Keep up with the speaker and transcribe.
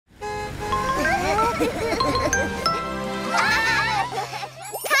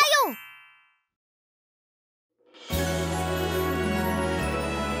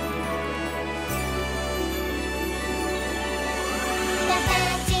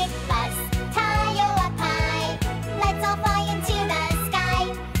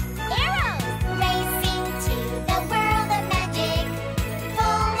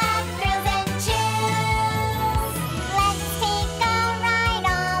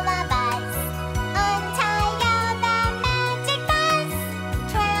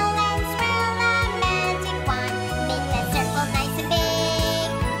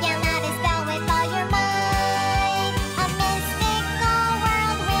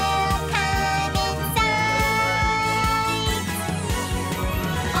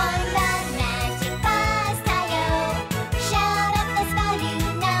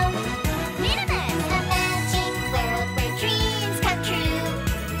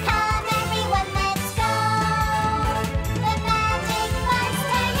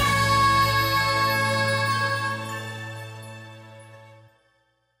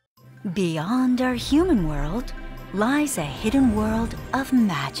Beyond our human world lies a hidden world of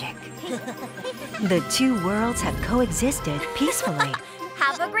magic. The two worlds have coexisted peacefully.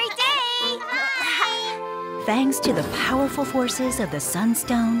 Have a great day! Thanks to the powerful forces of the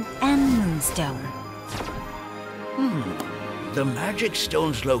Sunstone and Moonstone. The magic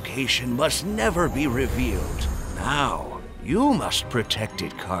stone's location must never be revealed. Now, you must protect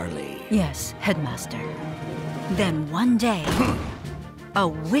it, Carly. Yes, Headmaster. Then one day, a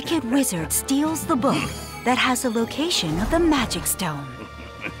wicked wizard steals the book that has the location of the magic stone.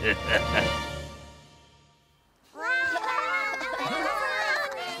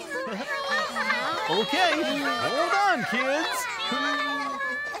 Okay, hold on, kids.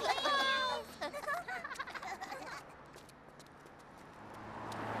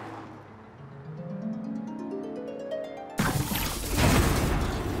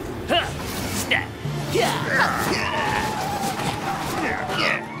 Snap!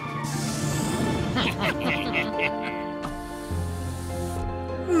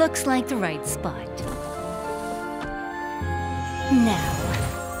 Looks like the right spot. Now,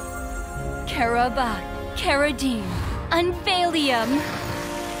 Caraba, Caradim, Unfalium.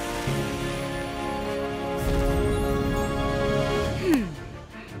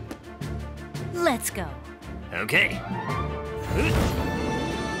 Let's go. Okay.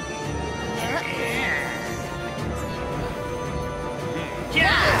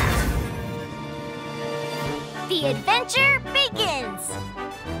 The adventure begins!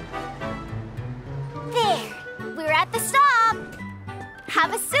 There! We're at the stop!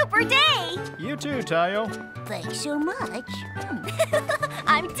 Have a super day! You too, Tayo. Thanks so much.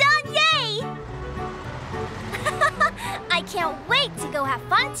 I'm done, yay! I can't wait to go have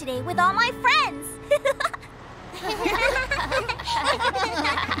fun today with all my friends!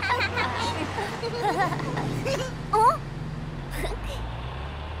 Oh?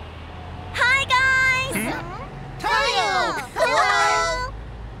 Hi, guys! Tayo! Hello!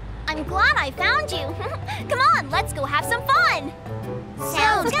 I'm glad I found you. Come on, let's go have some fun!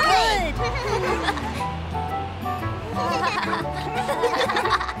 Sounds good!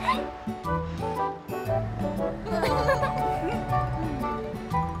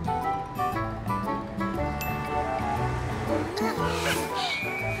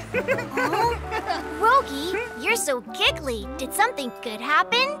 Oh, Rogi, you're so giggly. Did something good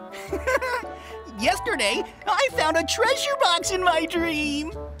happen? Yesterday, I found a treasure box in my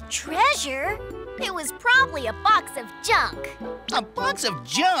dream. Treasure? It was probably a box of junk. A box of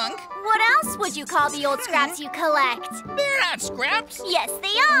junk? What else would you call the old scraps you collect? They're not scraps. Yes,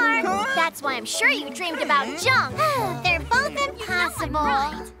 they are. Huh? That's why I'm sure you dreamed about junk. They're both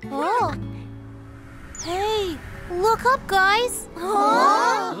impossible. Oh. Hey, look up, guys.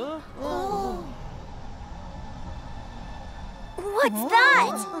 Oh. What's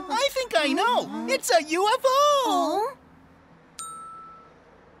that? I think I know. It's a UFO. Oh?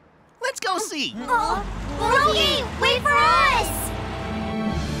 Let's go see. Oh. Rogi, wait for us!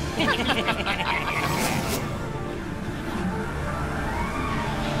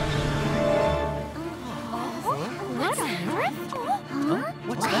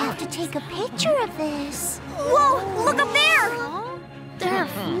 What's I have to take a picture of this. Whoa, look up there! They're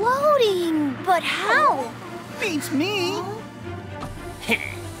floating. But how? Beats me.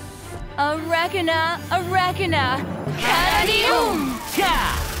 Arachna, Caradim!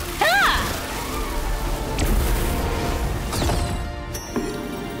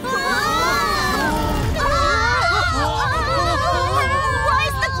 Why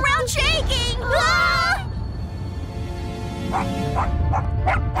is the ground shaking?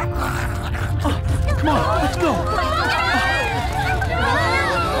 Come on, let's go.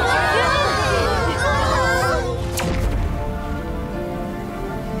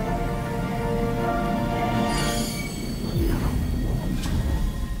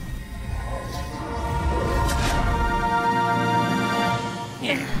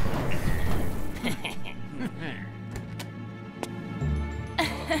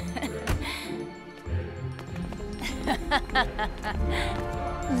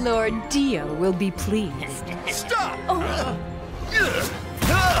 Lord Dio will be pleased. Stop!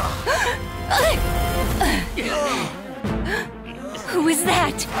 Who is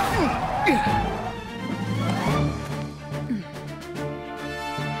that?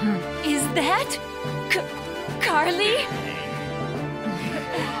 Is that Carly?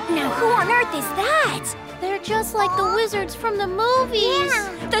 Now who on earth is that? They're just like the wizards from the movies.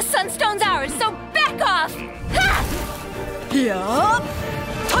 Yeah. The Sunstone's ours, so back off! yup!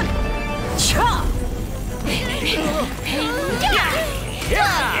 Cha!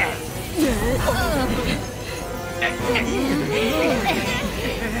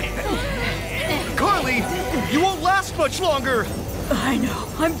 last much longer. I know,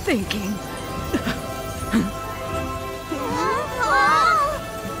 I'm thinking.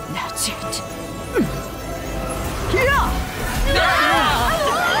 That's it.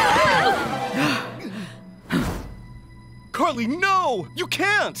 Carly, no! You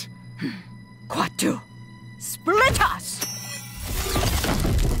can't! Quatu, split us!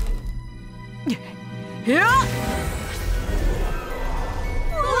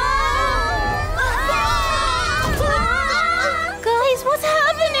 Guys, what's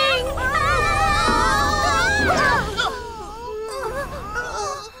happening?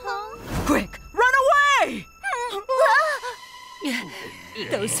 Quick, run away!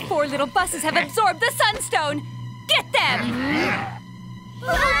 Those 4 little buses have absorbed the sunstone! Get them!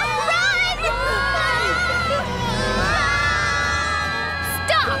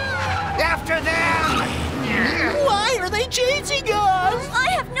 Stop! After them! Why are they chasing us? I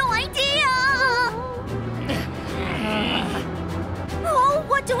have no idea! Oh,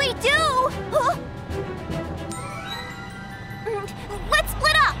 what do we do? Huh? Let's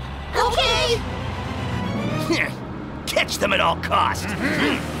split up! Okay. Catch them at all costs. Where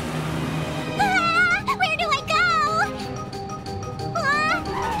do I go?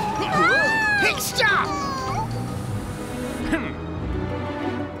 Hey, stop!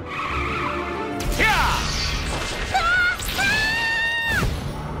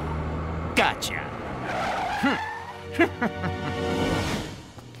 Gotcha.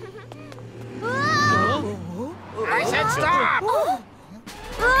 I said stop!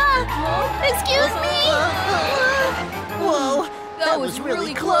 Excuse me. Whoa, that was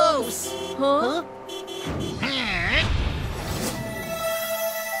really close. Huh?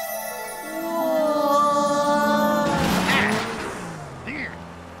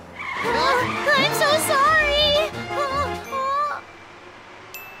 I'm so sorry.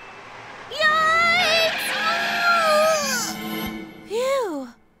 Yikes! Phew.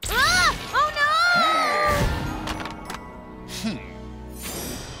 Oh no!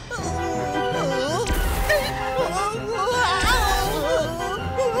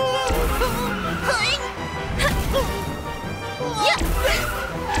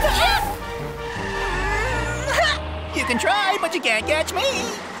 You can try, but you can't catch me.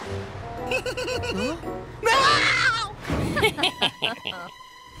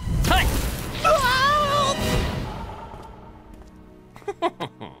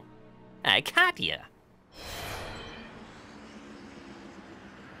 I caught you.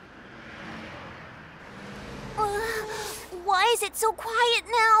 Why is it so quiet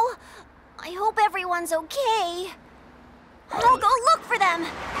now? I hope everyone's okay. I'll go look for them.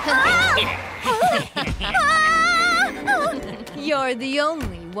 You're the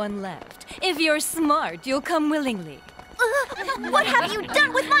only one left. If you're smart, you'll come willingly. What have you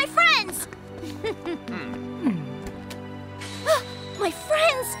done with my friends? My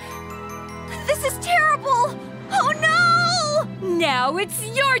friends! This is terrible! Oh no! Now it's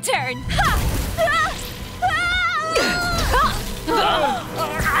your turn!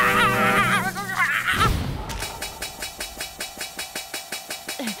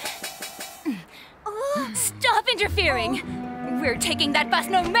 Stop interfering! We're taking that bus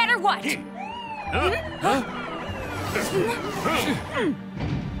no matter what!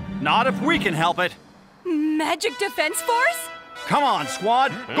 Not if we can help it. Magic Defense Force? Come on,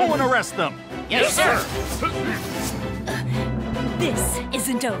 squad. Go and arrest them. Yes, sir. This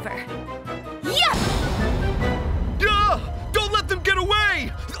isn't over. Yeah! Don't let them get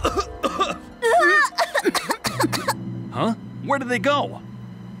away! Huh? Where did they go?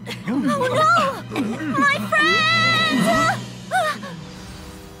 Oh no! My friends!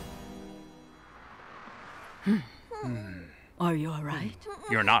 Are you all right?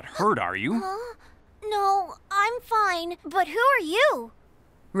 You're not hurt, are you? No, I'm fine. But who are you?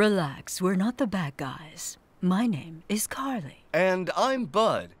 Relax, we're not the bad guys. My name is Carly. And I'm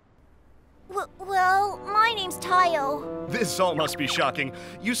Bud. Well, my name's Tayo. This all must be shocking.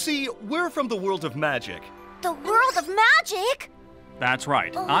 You see, we're from the world of magic. The world of magic? That's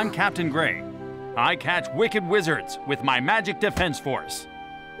right. I'm Captain Gray. I catch wicked wizards with my Magic Defense Force.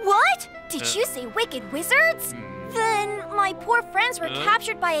 What? Did you say wicked wizards? Then my poor friends were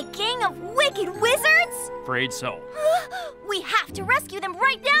captured by a gang of wicked wizards? Afraid so. We have to rescue them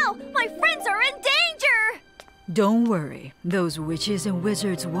right now! My friends are in danger! Don't worry, those witches and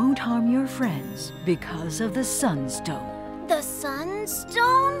wizards won't harm your friends because of the Sunstone. The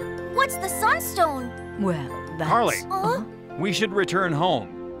Sunstone? What's the Sunstone? Well, that's... Carly, Huh? we should return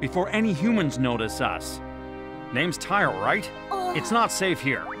home before any humans notice us. Name's Taiyo, right? It's not safe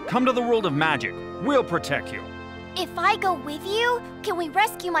here. Come to the world of magic. We'll protect you. If I go with you, can we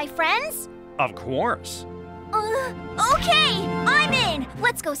rescue my friends? Of course. Okay, I'm in.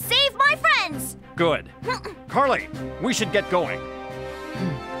 Let's go save my friends. Good. Carly, we should get going.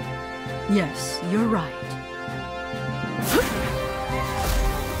 Yes, you're right.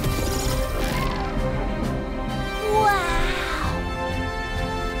 Wow.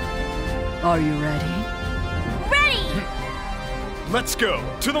 Are you ready? Ready. Let's go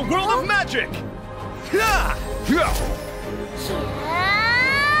to the world of magic! Ha!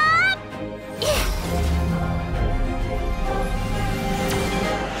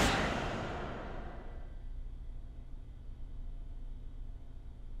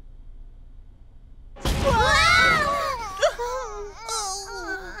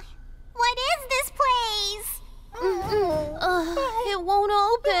 What is this place? It won't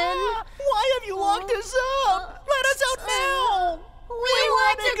open. Why have you locked us up? Let us out now! We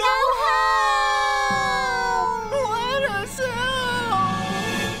want to go home! Let us out!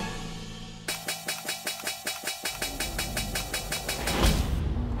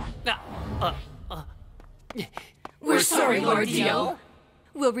 We're sorry, Lord Dio.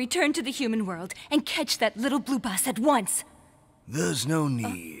 We'll return to the human world and catch that little blue bus at once. There's no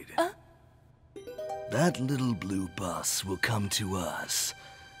need. That little blue bus will come to us.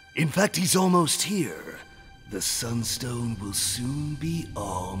 In fact, he's almost here. The Sunstone will soon be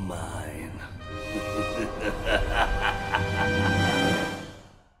all mine.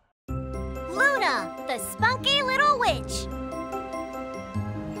 Luna, the spunky little witch.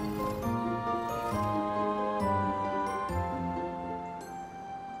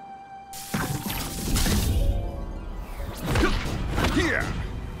 Here!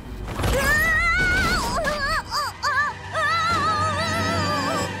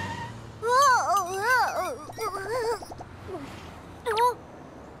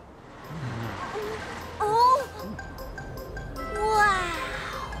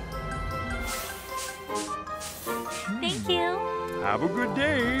 Thank you. Have a good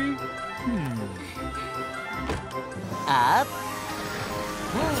day. Up.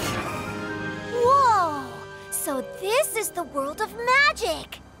 Whoa! So this is the world of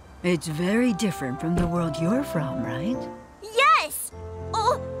magic! It's very different from the world you're from, right? Yes!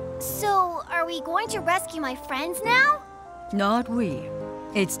 Oh, so are we going to rescue my friends now? Not we.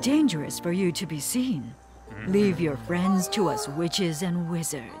 It's dangerous for you to be seen. Leave your friends to us witches and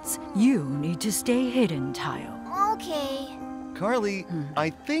wizards. You need to stay hidden, Tayo. Okay. Carly, I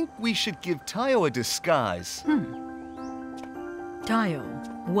think we should give Tayo a disguise. Tayo,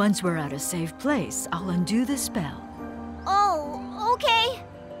 once we're at a safe place, I'll undo the spell. Oh, okay.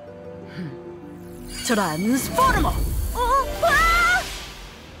 Transformo! Oh, ah!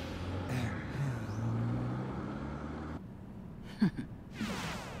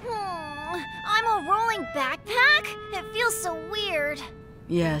 I'm a rolling backpack? It feels so weird.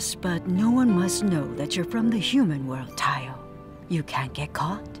 Yes, but no one must know that you're from the human world, Tayo. You can't get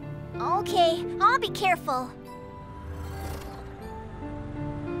caught. Okay, I'll be careful.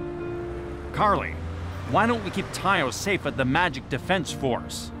 Carly, why don't we keep Tayo safe at the Magic Defense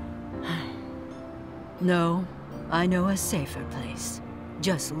Force? No, I know a safer place.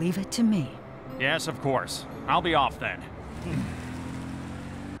 Just leave it to me. Yes, of course. I'll be off then.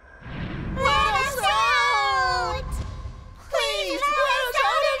 Let us out! Please let us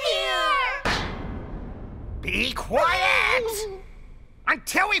out of here! Be quiet!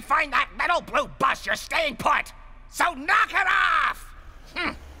 Until we find that little blue bus, you're staying put! So knock it off!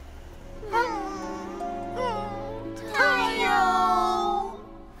 Tayo!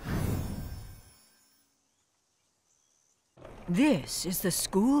 This is the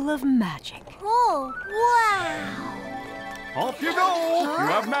School of Magic. Oh, wow! Off you go! You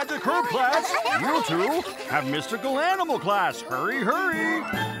have Magic Herb class. You two have Mystical Animal class. Hurry, hurry!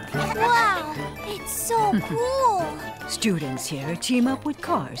 Wow, it's so cool! Students here team up with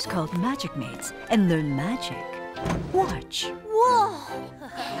cars called Magic Mates and learn magic. Watch. Whoa!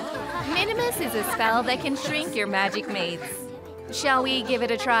 Minimus is a spell that can shrink your magic mates. Shall we give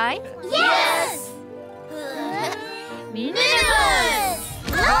it a try? Yes! Minimus!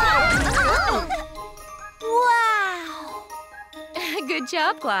 Wow! Good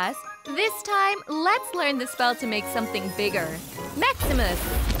job, class. This time, let's learn the spell to make something bigger. Maximus!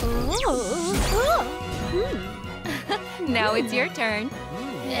 Now it's your turn.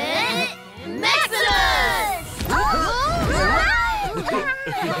 Maximus!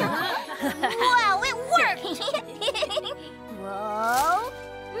 Wow, it worked! Whoa!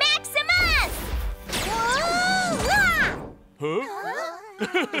 Maximus! Huh?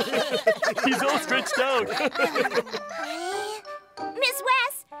 He's all stretched out. Miss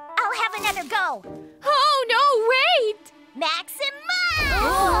West, I'll have another go. Oh, no, wait! Maximus!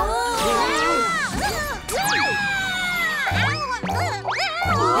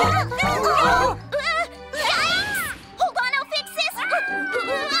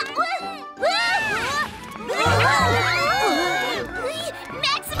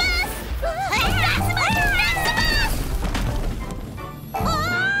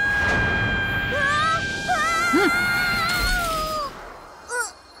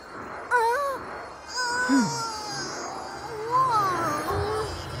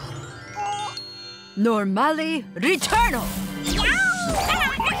 Normally returnal.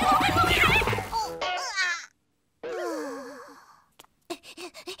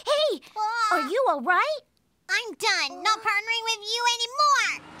 Hey, are you all right? I'm done. Not partnering with you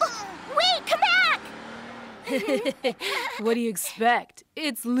anymore. Wait, come back! What do you expect?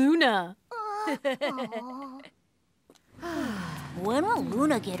 It's Luna. When will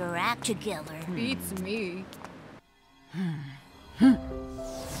Luna get her act together? Beats me.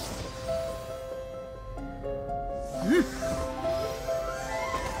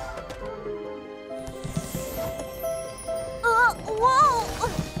 Whoa!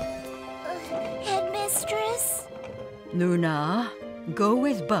 Headmistress? Luna, go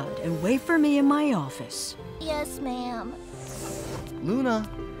with Bud and wait for me in my office. Yes, ma'am. Luna,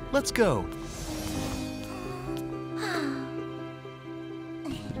 let's go.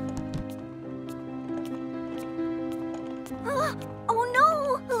 Oh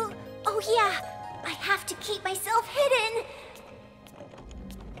no! Oh yeah, I have to keep myself hidden.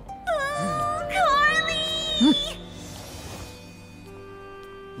 Carly!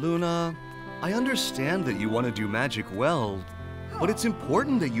 Luna, I understand that you want to do magic well, but it's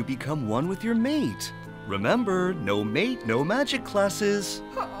important that you become one with your mate. Remember, no mate, no magic classes.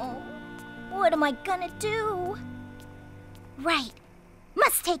 Oh, what am I gonna do? Right,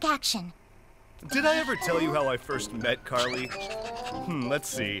 must take action. Did I ever tell you how I first met Carly? Let's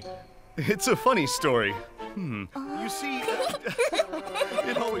see. It's a funny story. You see,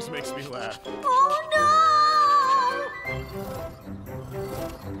 it always makes me laugh. Oh no!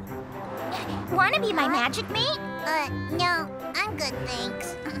 Wanna be my magic mate? No, I'm good,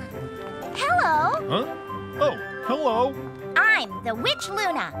 thanks. Hello. Huh? Oh, hello. I'm the Witch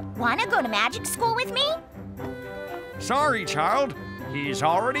Luna. Wanna go to magic school with me? Sorry, child. He's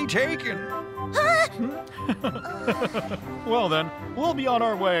already taken. Well then, we'll be on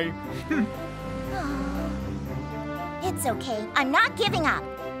our way. It's okay. I'm not giving up.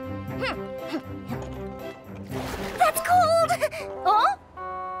 That's cold! Oh?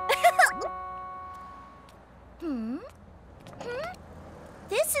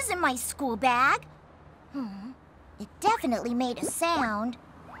 This isn't my school bag. It definitely made a sound.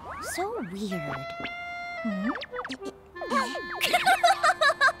 So weird.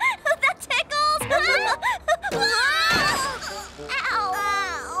 That tickles! Ow!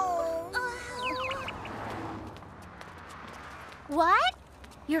 What?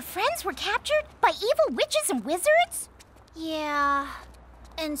 Your friends were captured by evil witches and wizards? Yeah.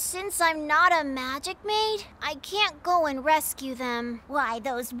 And since I'm not a magic maid, I can't go and rescue them. Why,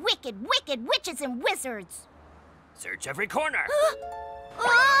 those wicked, wicked witches and wizards! Search every corner.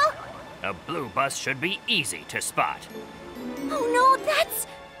 A blue bus should be easy to spot. Oh no, that's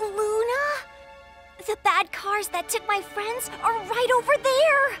Luna? The bad cars that took my friends are right over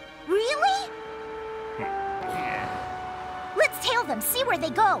there. Really? Let's tail them, see where they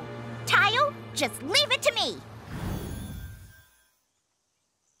go. Tayo, just leave it to me.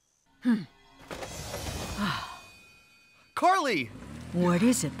 Carly! What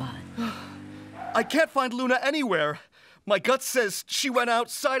is it, Bud? I can't find Luna anywhere. My gut says she went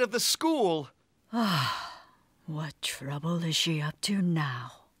outside of the school. What trouble is she up to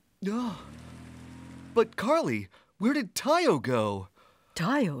now? But Carly, where did Tayo go?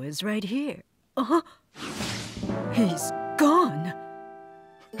 Tayo is right here. He's gone.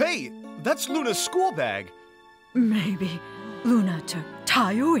 Hey, that's Luna's school bag. Maybe Luna took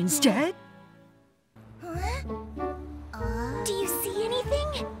Tayo instead? Do you see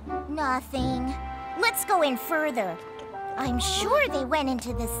anything? Nothing. Let's go in further. I'm sure they went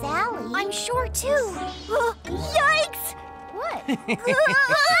into this alley. I'm sure too. Yikes! What?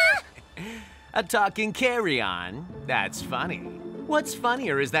 A talking carry-on? That's funny. What's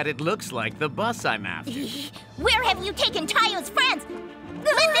funnier is that it looks like the bus I'm after. Where have you taken Tayo's friends?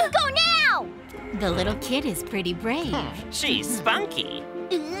 Let them go now! The little kid is pretty brave. She's spunky.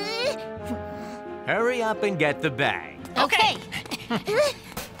 Hurry up and get the bag. Okay.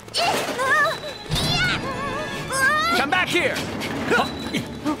 Come back here!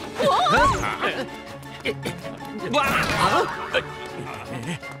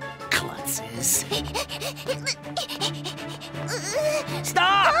 Klutzes.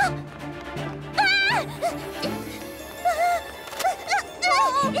 Stop!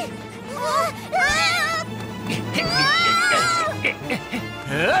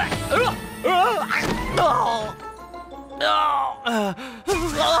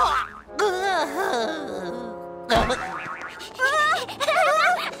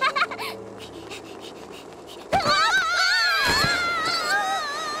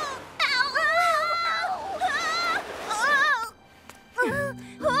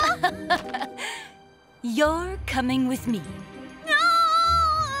 coming with me. No!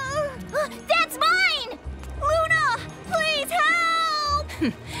 That's mine! Luna, please help!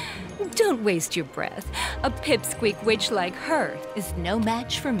 Don't waste your breath. A pipsqueak witch like her is no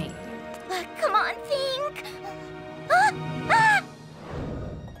match for me. Come on, think.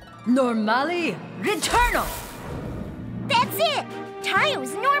 Normali, returnal! That's it!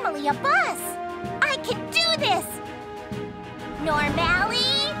 Tayo's normally a bus. I can do this!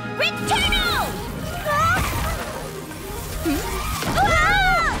 Normali, returnal!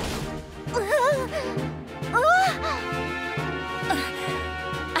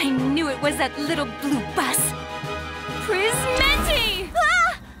 I knew it was that little blue bus. Prismenti!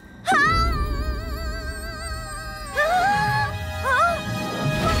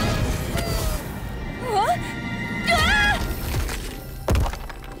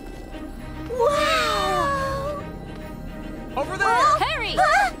 Wow! Over there! Hurry!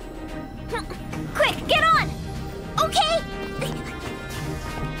 Quick, get on! Okay!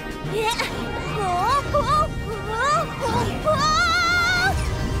 Wow!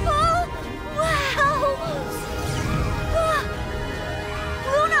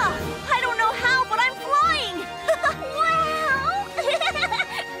 Luna, I don't know how, but I'm flying! Wow!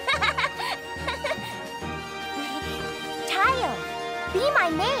 Tayo, be my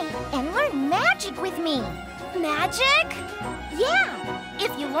mate and learn magic with me. Magic? Yeah.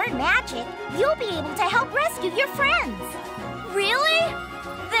 If you learn magic, you'll be able to help rescue your friends. Really?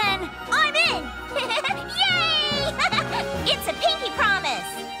 Then I'm in! Yay! It's a pinky promise!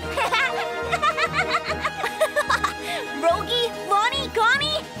 Rogi, Lani,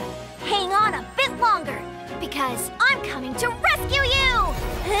 Gani, hang on a bit longer, because I'm coming to rescue you!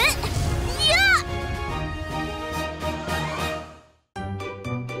 Yeah!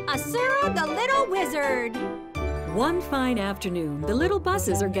 Asura the Little Wizard. One fine afternoon, the little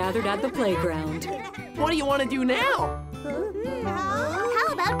buses are gathered at the playground. What do you want to do now? How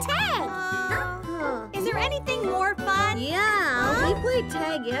about tag? Is there anything more fun? Yeah, we played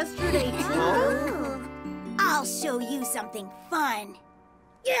tag yesterday, too. I'll show you something fun.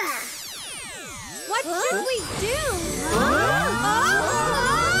 Yeah! What should we do?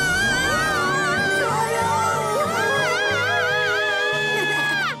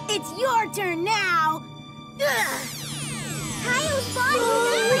 It's your turn now! Tayo's body!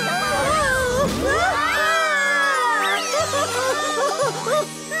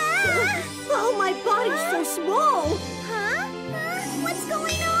 Oh, my body's so small. Huh? What's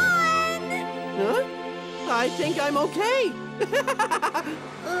going on? Huh? I think I'm okay.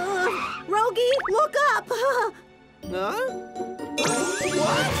 Rogi, look up. Huh?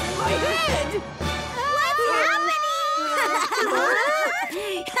 What? My head! What's happening?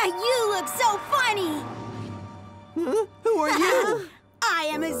 You look so funny! Huh? Who are you? I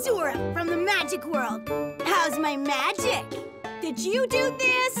am Azura from the magic world. How's my magic? Did you do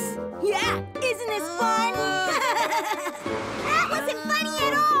this? Yeah, isn't this fun? That wasn't funny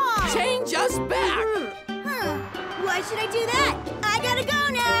at all! Change us back! Why should I do that? I gotta go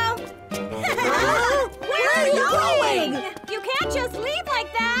now. Where are you going? You can't just leave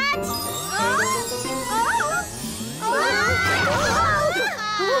like that.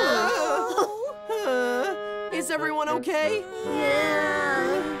 Is everyone okay?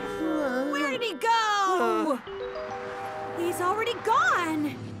 Yeah. Where did he go? He's already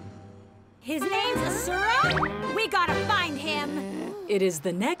gone. His name's Asura? We gotta find him. It is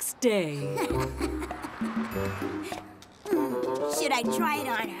the next day. Should I try it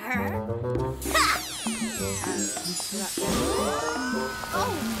on her? Ha!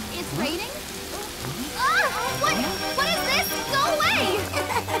 Oh, it's raining? What is this? Go away!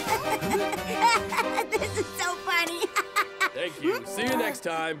 This is so funny. Thank you. See you next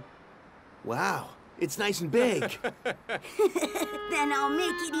time. Wow, it's nice and big. Then I'll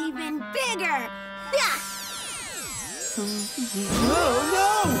make it even bigger. Oh,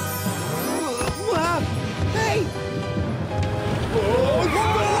 no! Hey!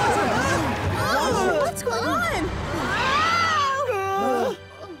 What's going on?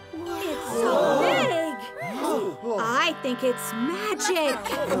 It's so big. I think it's magic.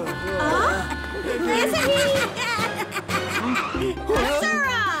 Isn't he?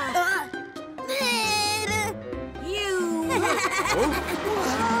 Asura! You.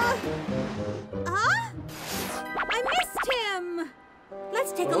 I missed him.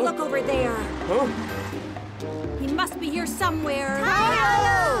 Let's take a look over there. He must be here somewhere.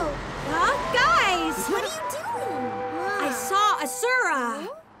 Tayo! Guys! What are you doing? I saw Asura.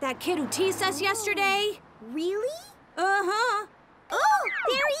 That kid who teased us yesterday. Really? Uh-huh. Oh,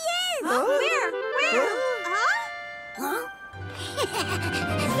 there he is! Where?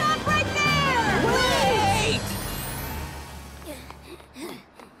 Stop right there! Wait!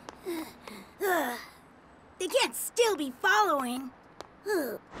 I'll be following.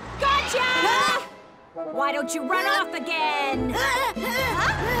 Gotcha! Why don't you run off again?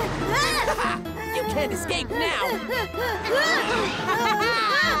 You can't escape now.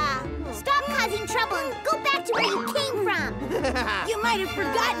 Stop causing trouble and go back to where you came from. You might have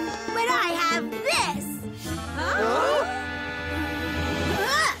forgotten, but I have this.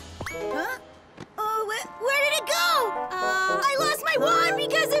 Oh, where did it go? I lost my wand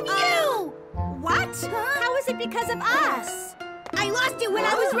because of you. What? How is it because of us? I lost it when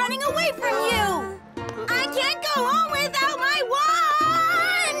I was running away from you. I can't go home without my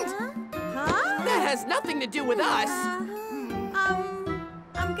wand! That has nothing to do with us.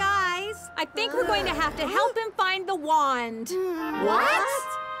 Guys, I think we're going to have to help him find the wand. What?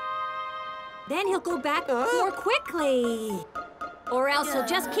 Then he'll go back more quickly. Or else he'll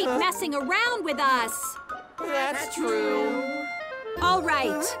just keep messing around with us. That's true. All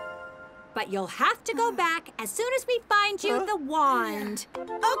right. But you'll have to go back as soon as we find you the wand.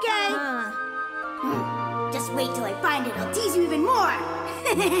 Okay. Just wait till I find it. I'll tease you even more.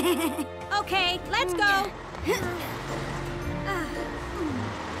 Okay, let's go.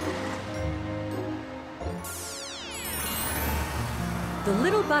 The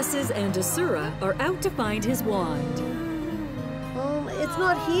little buses and Asura are out to find his wand. It's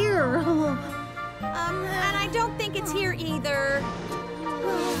not here. And I don't think it's here either.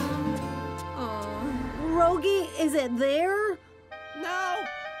 Rogi, is it there? No,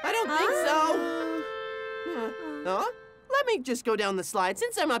 I don't think so. Huh? Let me just go down the slide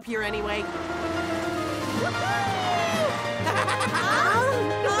since I'm up here anyway.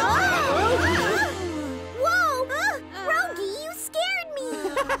 Whoa! Rogi, you scared me!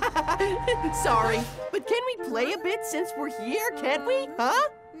 Sorry, but can we play a bit since we're here, can't we? Huh?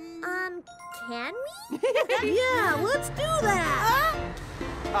 Can we? Yeah, let's do that.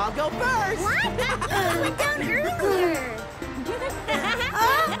 I'll go first. What? You went down earlier.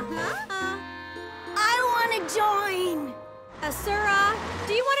 I want to join. Asura,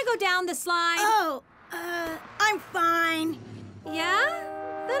 do you want to go down the slide? Oh, I'm fine. Yeah?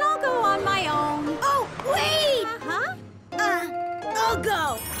 Then I'll go on my own. Oh, wait! I'll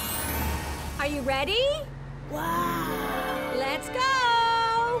go. Are you ready? Wow. Let's go!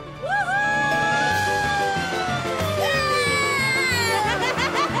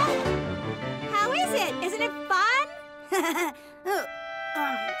 How is it? Isn't it fun?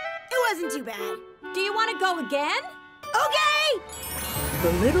 It wasn't too bad. Do you want to go again? Okay!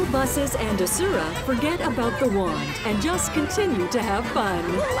 The little buses and Asura forget about the wand and just continue to have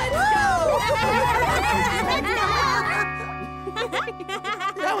fun. Let's go!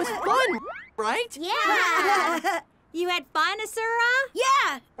 That was fun, right? Yeah! You had fun, Asura?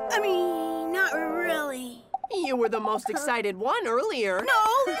 Yeah! I mean, not really. You were the most excited one earlier. No,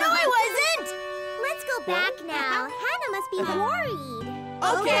 I wasn't! Let's go back now. Hannah must be worried.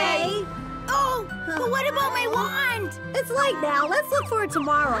 Okay. Oh, but what about my wand? It's late now. Let's look for it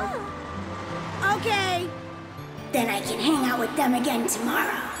tomorrow. Okay. Then I can hang out with them again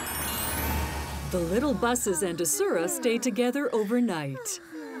tomorrow. The little buses and Asura stay together overnight.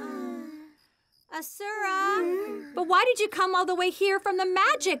 Asura, but why did you come all the way here from the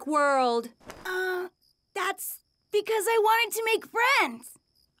magic world? That's because I wanted to make friends.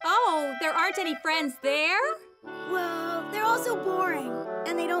 Oh, there aren't any friends there? Well, they're also boring,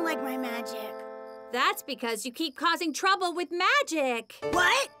 and they don't like my magic. That's because you keep causing trouble with magic.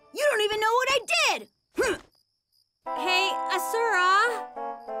 What? You don't even know what I did! Hey, Asura.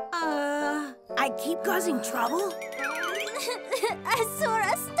 I keep causing trouble?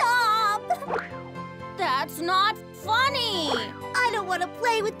 Asura, stop! That's not funny. I don't want to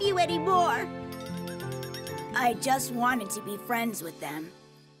play with you anymore. I just wanted to be friends with them.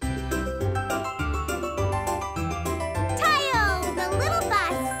 Tayo, the little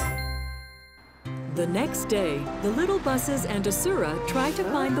bus. The next day, the little buses and Asura try to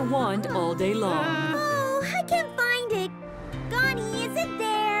find the wand all day long. Oh, I can't find it. Gani, is it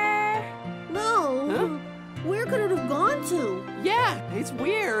there? No. Huh? Where could it have gone to? Yeah, it's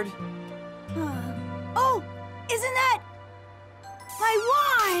weird. Oh, isn't that my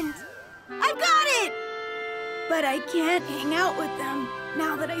wand? I've got it! But I can't hang out with them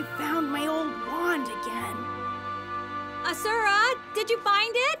now that I've found my old wand again. Asura, did you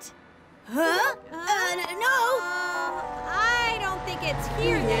find it? Huh? No. I don't think it's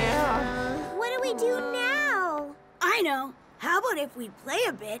here then. What do we do now? I know. How about if we play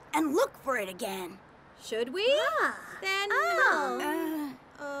a bit and look for it again? Should we? Then...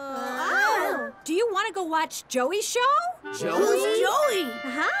 Do you want to go watch Joey's show? Joey? Who's Joey?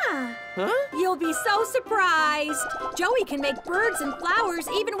 Huh? You'll be so surprised. Joey can make birds and flowers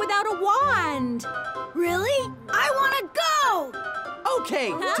even without a wand. Really? I want Okay,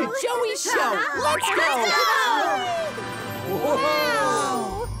 to Joey's show. Let's go!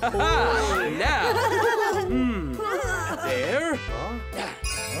 Now. There.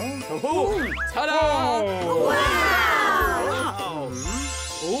 Oh, ta-da! Wow!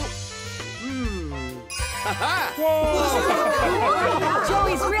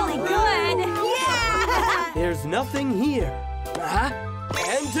 Joey's really good. Yeah! There's nothing here.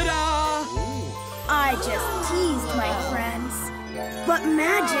 And ta-da! I just teased my friends. But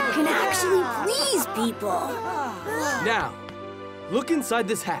magic can actually please people. Now, look inside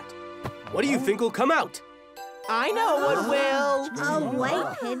this hat. What do you think will come out? I know what will. A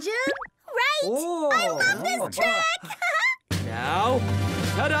white pigeon? Right! I love this trick! Now,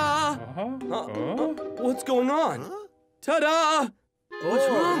 ta-da! What's going on? Ta-da! What's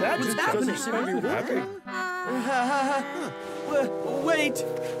wrong? What's happening? Wait!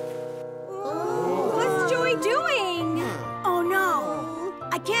 What's Joey doing? Oh no!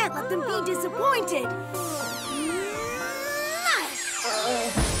 I can't let them be disappointed.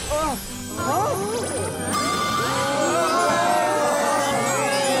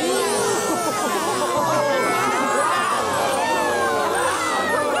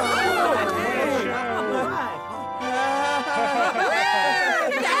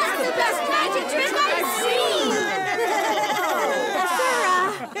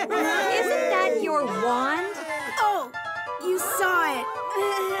 Isn't that your wand? Oh, you saw it.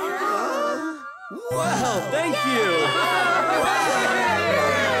 Wow, thank you!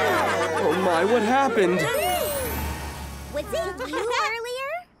 Oh my, what happened? Was it you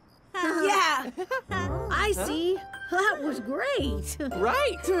earlier? Yeah. I see. That was great.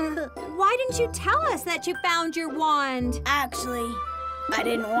 Right. Why didn't you tell us that you found your wand? Actually, I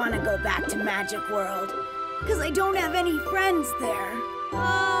didn't want to go back to Magic World because I don't have any friends there.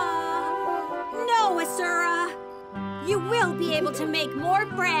 No, Asura. You will be able to make more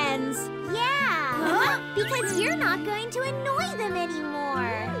friends. Yeah, because you're not going to annoy them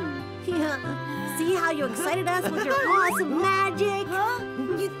anymore. Yeah. See how you excited us with your awesome magic?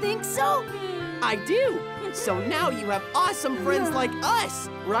 You think so? I do. So now you have awesome friends like us,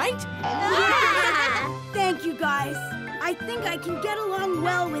 right? Yeah! Thank you, guys. I think I can get along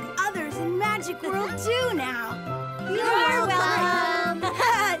well with others in Magic World too now. You're welcome.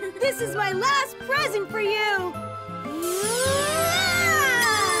 This is my last present for you.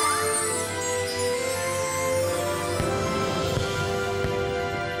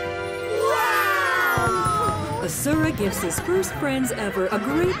 Asura gives his first friends ever a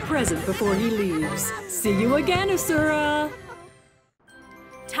great present before he leaves. See you again, Asura!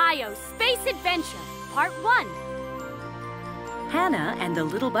 Tayo Space Adventure, Part 1. Hannah and the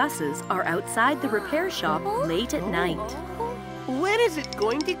little buses are outside the repair shop late at night. When is it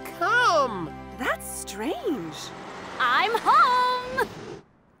going to come? That's strange. I'm home!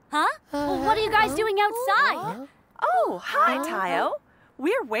 Huh? What are you guys doing outside? Oh, hi, Tayo.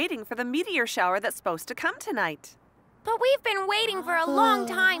 We're waiting for the meteor shower that's supposed to come tonight. But we've been waiting for a long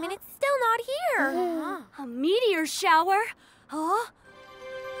time and it's still not here. A meteor shower? Huh?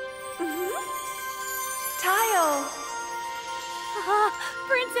 Tayo!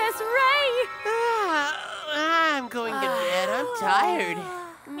 Princess Ray! I'm going to bed. I'm tired.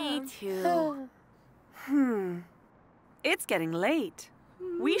 Me too. It's getting late.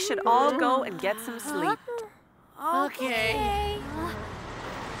 We should all go and get some sleep. Okay.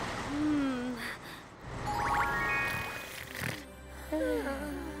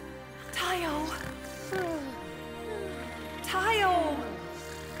 Tayo! Tayo!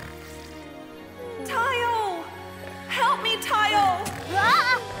 Tayo! Help me, Tayo!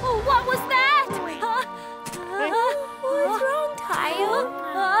 What was that? What's wrong, Tayo?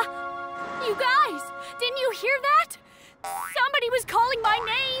 You guys, didn't you hear that? Somebody was calling my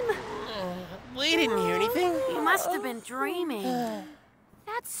name. We didn't hear anything. You must have been dreaming.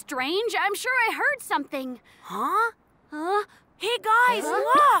 That's strange. I'm sure I heard something. Huh? Hey, guys,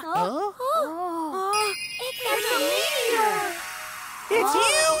 look! It's a meteor! It's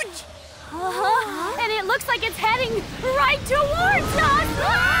huge! And it looks like it's heading right towards us!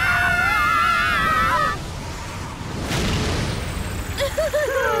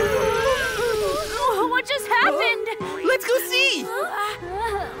 What just happened? Let's go see!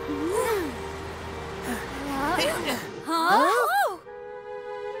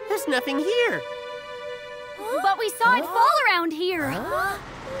 There's nothing here. But we saw it fall around here.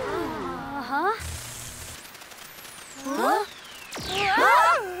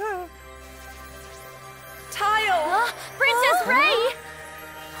 Tayo! Princess Ray!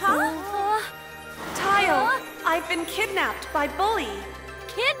 Tayo, I've been kidnapped by Bully.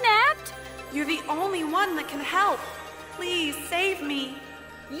 Kidnapped? You're the only one that can help. Please save me.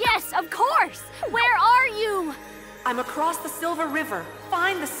 Yes, of course! Where are you? I'm across the Silver River.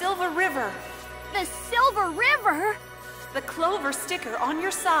 Find the Silver River. The Silver River? The clover sticker on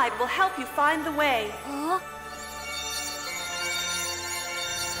your side will help you find the way. Huh?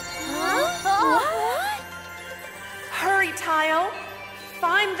 What? Hurry, Tayo.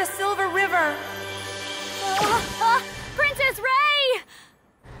 Find the Silver River. Princess Ray!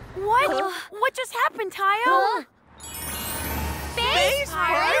 What? What just happened, Tayo? Space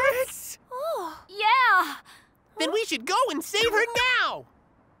pirates? Oh. Yeah. Then we should go and save her now.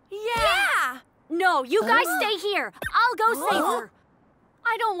 Yeah. No, you guys stay here. I'll go save her.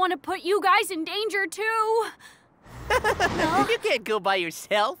 I don't want to put you guys in danger, too. You can't go by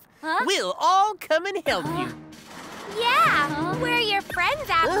yourself. We'll all come and help you. Yeah, we're your friends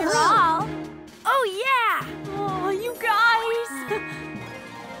after all. Oh, yeah. Oh, you guys.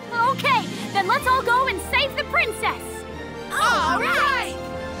 Okay, then let's all go and save the princess. All right.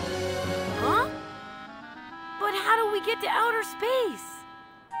 Huh? But how do we get to outer space?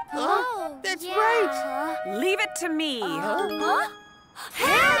 Oh, that's right. Leave it to me.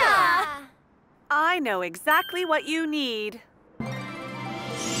 Hannah! I know exactly what you need.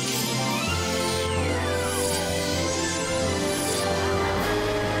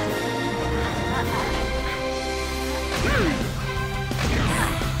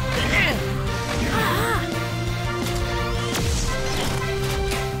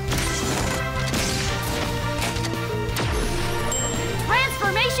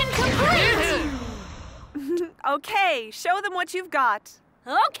 Transformation complete! Okay, show them what you've got.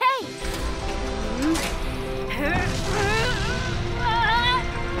 Okay.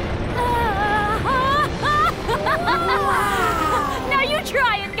 Now you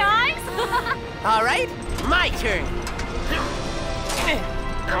try it, guys! All right, my turn.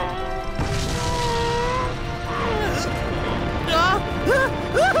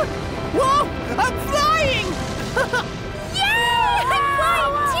 Whoa! I'm flying! Yay! I'm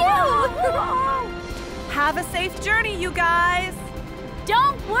flying too! Have a safe journey, you guys.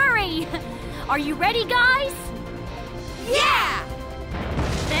 Don't worry. Are you ready, guys? Yeah!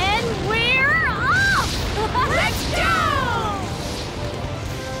 Then we're off! Let's go!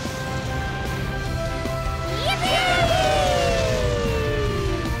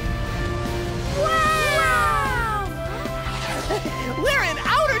 Wow! We're in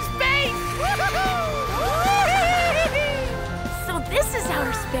outer space! So this is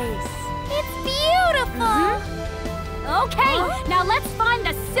outer space. It's beautiful. Okay, now let's find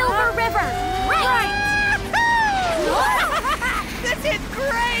the Silver River. Right! This is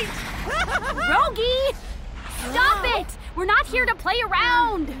great! Rogi! Stop it! We're not here to play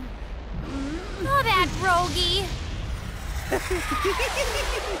around. Oh, that Rogi.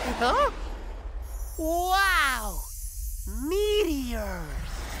 Huh? Wow! Meteors!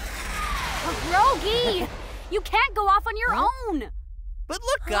 Rogi! You can't go off on your own. But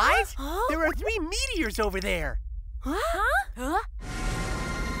look, guys! There are 3 meteors over there. Huh?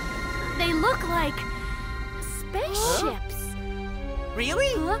 They look like spaceships.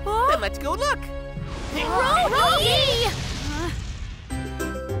 Really? Huh? Then let's go look. Rogi!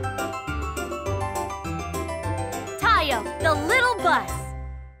 Tayo, the little bus.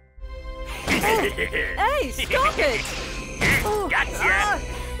 Hey, stop it! Gotcha!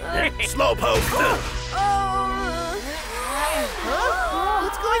 Slowpoke!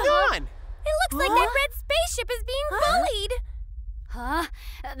 What's going on? It looks like that red spaceship is being bullied. Huh?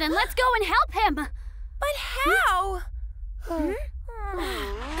 Then let's go and help him. But how?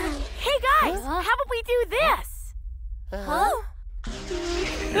 Hey guys, how about we do this?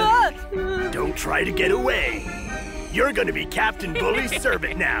 Don't try to get away. You're gonna be Captain Bully's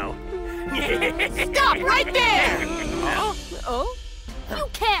servant now. Stop right there! You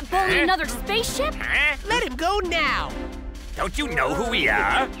can't bully another spaceship. Let him go now. Don't you know who we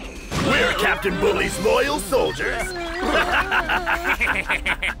are? We're Captain Bully's loyal soldiers.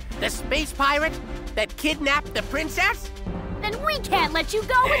 The space pirate that kidnapped the princess? Then we can't let you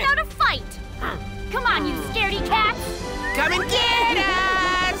go without a fight. Come on, you scaredy cats. Come and get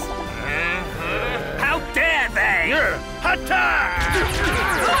us! How dare they!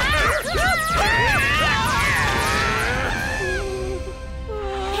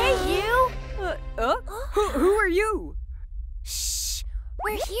 Hey, you! Who are you? Shh!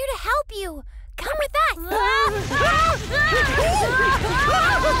 We're here to help you. Come with us.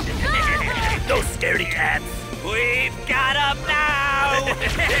 Those scaredy cats. We've got up now.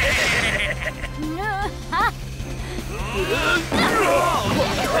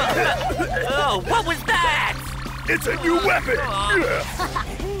 Oh, what was that? It's a new weapon.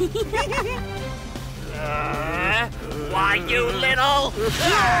 Why, you little... All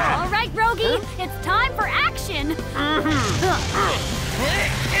right, Rogi, it's time for action.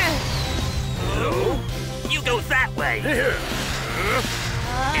 You go that way.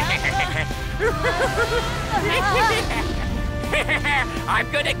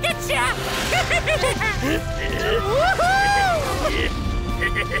 I'm gonna get ya!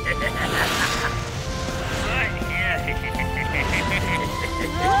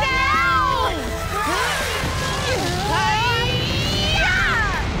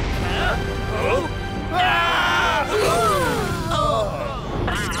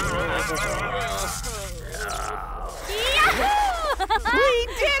 We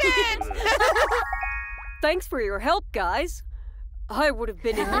did it! Thanks for your help, guys. I would have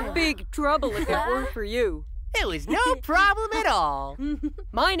been in big trouble if it weren't for you. It was no problem at all.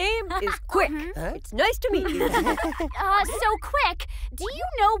 My name is Quick. It's nice to meet you. So Quick, do you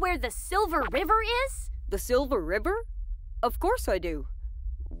know where the Silver River is? The Silver River? Of course I do.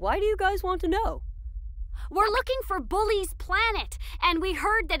 Why do you guys want to know? We're looking for Bully's planet, and we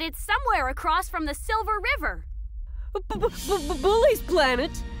heard that it's somewhere across from the Silver River. Bully's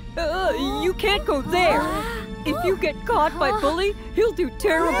planet? You can't go there. If you get caught by Bully, he'll do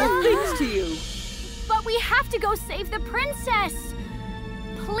terrible things to you. But we have to go save the princess.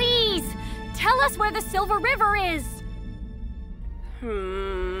 Please, tell us where the Silver River is.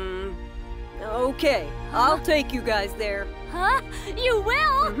 Okay, I'll take you guys there. Huh? You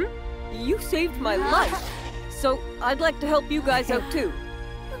will? Mm-hmm. You saved my life, so I'd like to help you guys out too.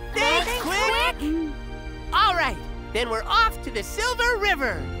 Thanks, Quick! All right, then we're off to the Silver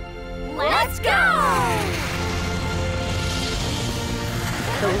River. Let's go!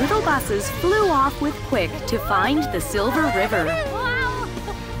 The little buses flew off with Quick to find the Silver River.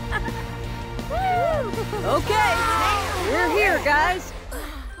 Okay, we're here, guys.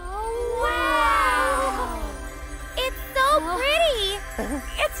 Wow! It's so pretty!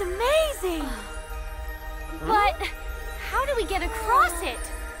 It's amazing! But how do we get across it?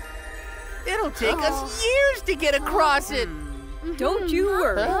 It'll take us years to get across it. Don't you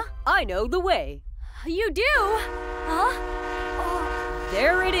worry. I know the way. You do? Huh?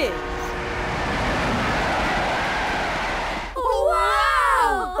 There it is.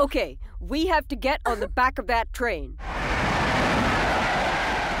 Wow! Okay, we have to get on the back of that train.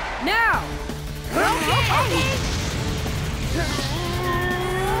 Now!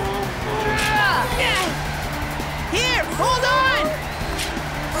 Here, hold on!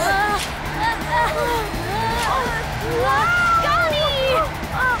 Gani!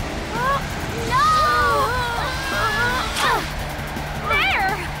 No!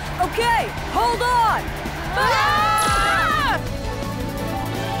 There! Okay, hold on!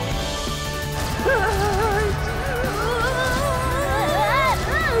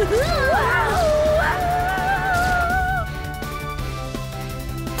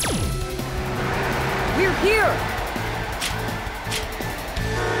 We're here!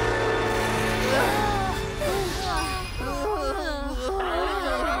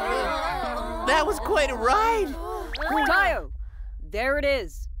 That was quite a ride. Tayo, there it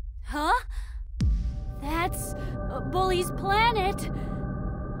is. Huh? That's Bully's planet.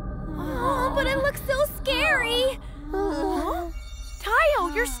 Oh, but it looks so scary.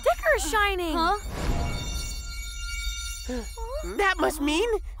 Tayo, your sticker's shining. Huh? That must mean...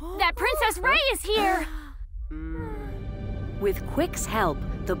 That Princess Ray is here. With Quick's help,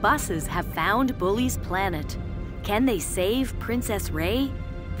 the buses have found Bully's planet. Can they save Princess Ray?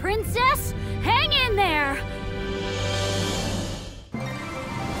 Princess, hang in there.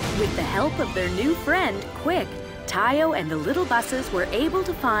 With the help of their new friend, Quick, Tayo and the little buses were able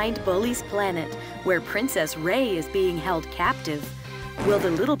to find Bully's planet, where Princess Ray is being held captive. Will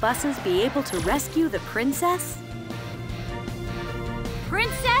the little buses be able to rescue the princess?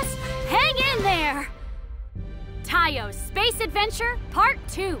 Princess, hang in there. Tayo's Space Adventure Part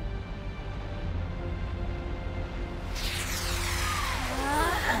 2.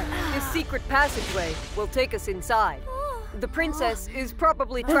 This secret passageway will take us inside. The princess is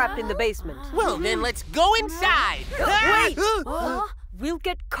probably trapped in the basement. Well, then let's go inside. Wait! We'll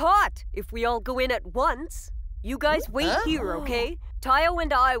get caught if we all go in at once. You guys wait here, okay? Tayo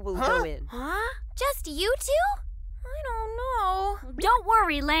and I will go in. Just you two? I don't know. Don't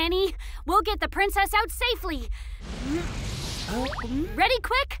worry, Lani. We'll get the princess out safely. Ready,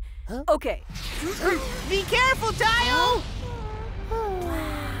 Quick? Okay. Be careful, Tayo!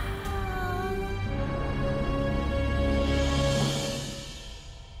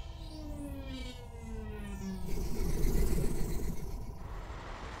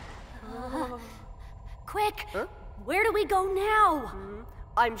 Quick, where do we go now?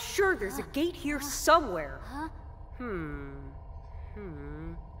 I'm sure there's a gate here somewhere.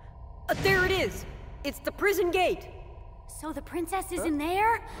 There it is. It's the prison gate. So the princess is in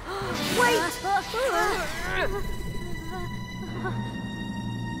there? Wait!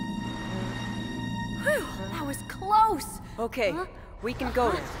 Whew, that was close. Okay, we can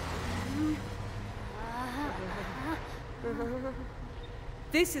go now.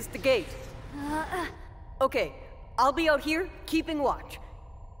 This is the gate. Okay, I'll be out here keeping watch.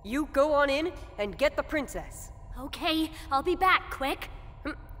 You go on in and get the princess. Okay, I'll be back quick.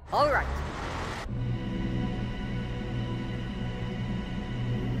 All right.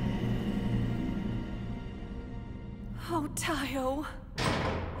 Oh, Tayo.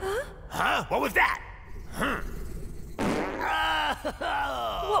 Huh? What was that?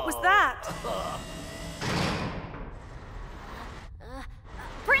 What was that?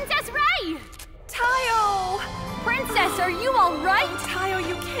 Princess Ray! Tayo! Princess, are you all right? Tayo,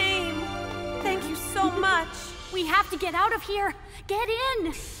 you came. Thank you so much. We have to get out of here. Get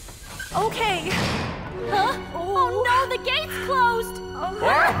in. Okay. Huh? Oh no, the gate's closed.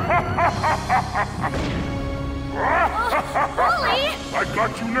 Bully! I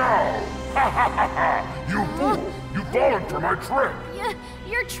got you now! You fool! You've fallen for my trick!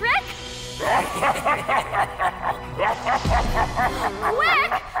 Your trick? Quick!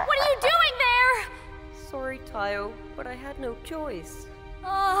 What are you doing there? Sorry, Tayo, but I had no choice.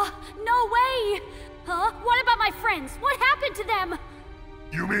 No way! Huh? What about my friends? What happened to them?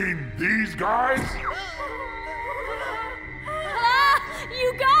 You mean these guys?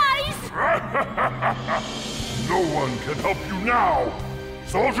 You guys! No one can help you now!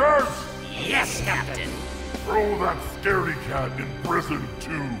 Soldiers! Yes, Captain! Throw that scaredy cat in prison,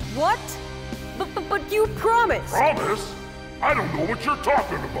 too! What? But you promised! Promise? I don't know what you're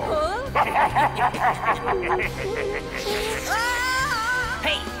talking about!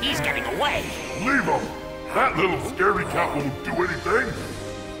 Hey, he's getting away! Leave him! That little scaredy cat won't do anything!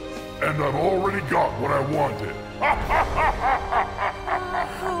 And I've already got what I wanted!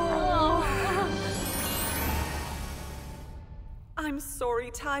 I'm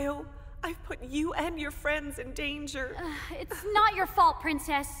sorry, Tayo. I've put you and your friends in danger. It's not your fault,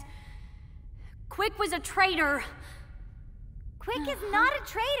 Princess. Quick was a traitor. Quick is not a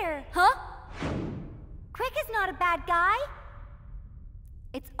traitor. Huh? Quick is not a bad guy.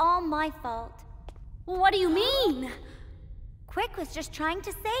 It's all my fault. What do you mean? Quick was just trying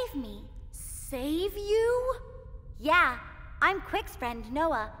to save me. Save you? Yeah, I'm Quick's friend,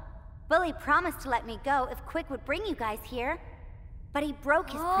 Noah. Bully promised to let me go if Quick would bring you guys here. But he broke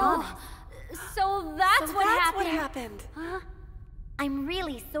his promise. So that's what happened. Huh? I'm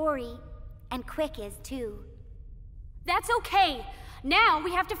really sorry. And Quick is too. That's okay. Now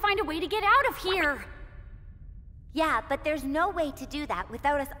we have to find a way to get out of here. Yeah, but there's no way to do that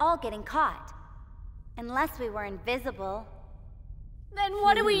without us all getting caught. Unless we were invisible. Then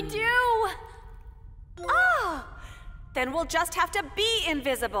what do we do? Oh! Then we'll just have to be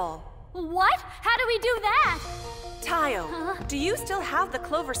invisible. What? How do we do that? Tayo, do you still have the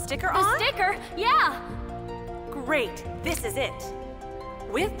clover sticker on? The sticker? Yeah. Great, this is it.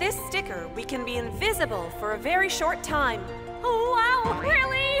 With this sticker, we can be invisible for a very short time. Wow,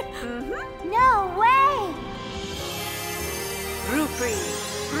 really? No way! Rupri,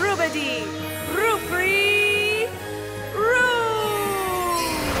 Rubadi, Rupri, Roo!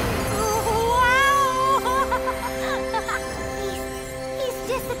 He's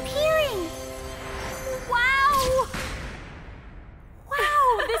disappearing! Wow! Wow,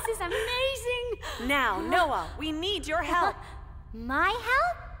 this is amazing! Now, Noah, we need your help. My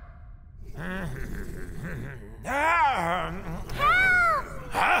help? Help!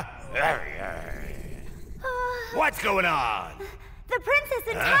 Huh? What's going on? The princess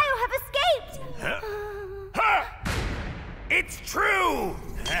and Tayo have escaped! It's true!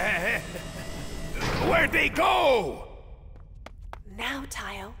 Where'd they go? Now,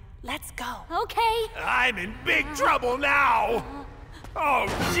 Tayo, let's go. Okay. I'm in big trouble now! Oh,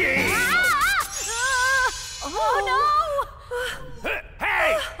 jeez! Oh, no!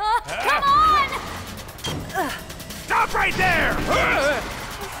 Hey! Come on! Stop right there!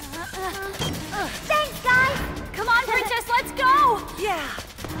 Thanks, guys! Come on, Princess, let's go! Yeah.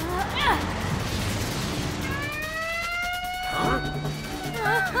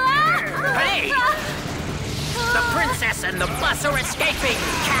 Hey! The princess and the bus are escaping!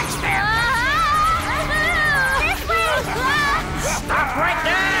 Catch them! This way! Stop right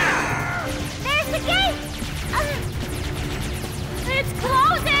there! There's the gate! It's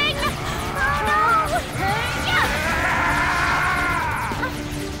closing! Oh, no!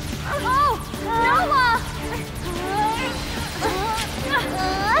 Oh, Noah!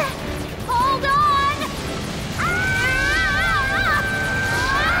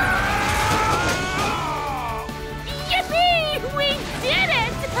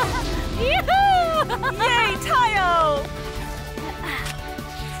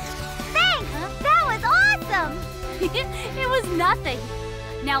 It was nothing.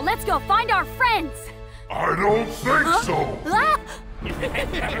 Now let's go find our friends. I don't think so.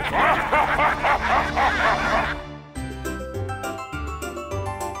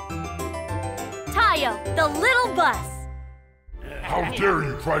 Tayo, the little bus. How dare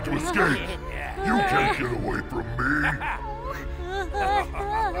you try to escape? You can't get away from me.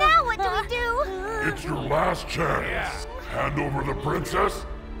 Now what do we do? It's your last chance. Hand over the princess,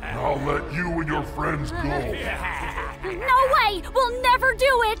 and I'll let you and your friends go. No way! We'll never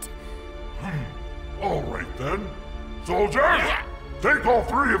do it! All right then. Soldiers, take all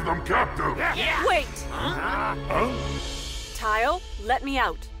 3 of them captive. Wait! Huh? Tayo, let me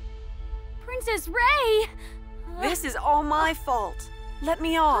out. Princess Ray! This is all my fault. Let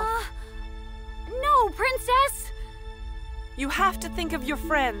me off. No, Princess! You have to think of your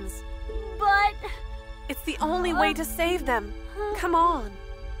friends. But... It's the only way to save them. Come on.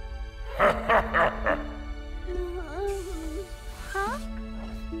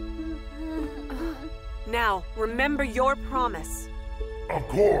 Now, remember your promise. Of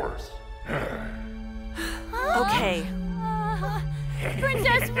course. Okay.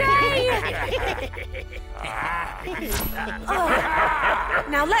 Princess Ray!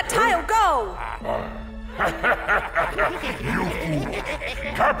 Now let Tayo go! You fool!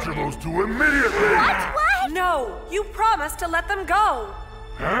 Capture those 2 immediately! What? No, you promised to let them go.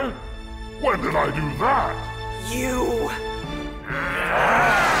 Huh? When did I do that? You!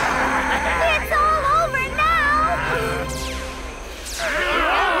 It's all over now!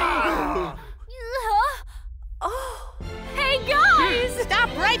 Hey, guys! Stop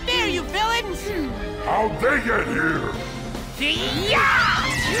right there, you villains! How'd they get here?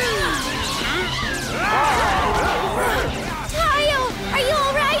 Tayo, are you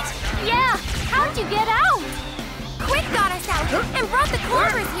all right? Yeah, how'd you get out? Quick got us out and brought the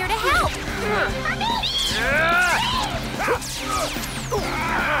Clovers here to help.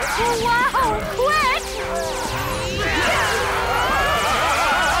 Wow, quick!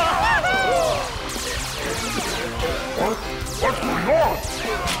 What's going on?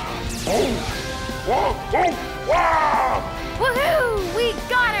 Oh! Whoa! Oh! Wow! Woohoo! We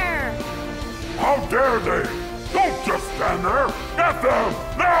got her! How dare they! Don't just stand there! Get them!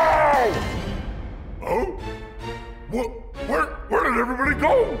 Now! Oh? What? Where did everybody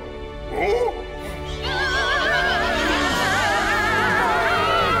go? Oh?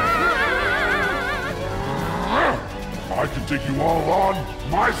 I can take you all on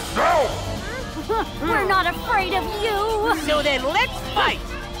myself! We're not afraid of you! So then let's fight!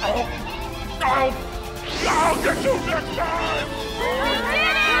 I'll get you next time!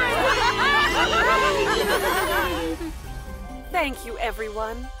 Thank you,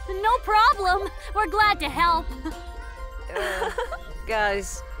 everyone. No problem. We're glad to help.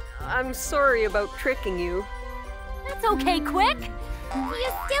 Guys, I'm sorry about tricking you. That's okay, Quick.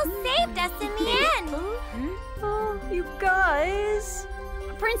 You still saved us in the end. Oh, you guys.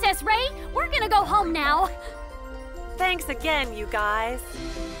 Princess Ray, we're gonna go home now. Thanks again, you guys.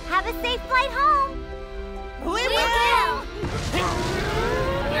 Have a safe flight home. We will!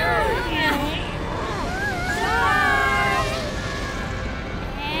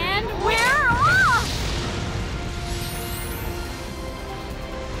 And we're off!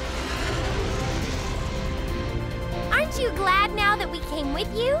 Aren't you glad now that we came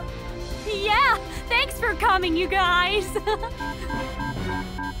with you? Yeah, thanks for coming, you guys.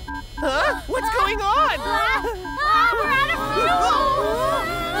 Huh? What's going on? We're out of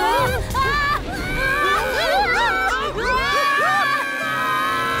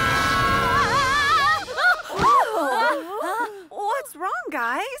What's wrong,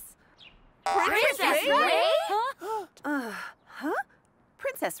 guys? Princess Ray? Huh?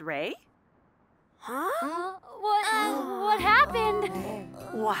 Princess Ray? Huh? What happened?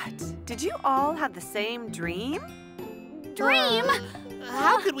 What? Did you all have the same dream? Dream?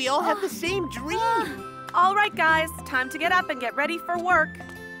 How could we all have the same dream? All right, guys, time to get up and get ready for work.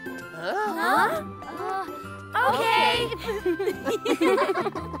 Okay.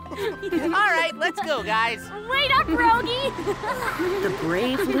 All right, let's go, guys. Wait up, Rogi. The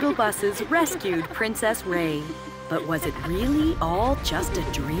brave little buses rescued Princess Ray. But was it really all just a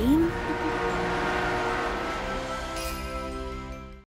dream?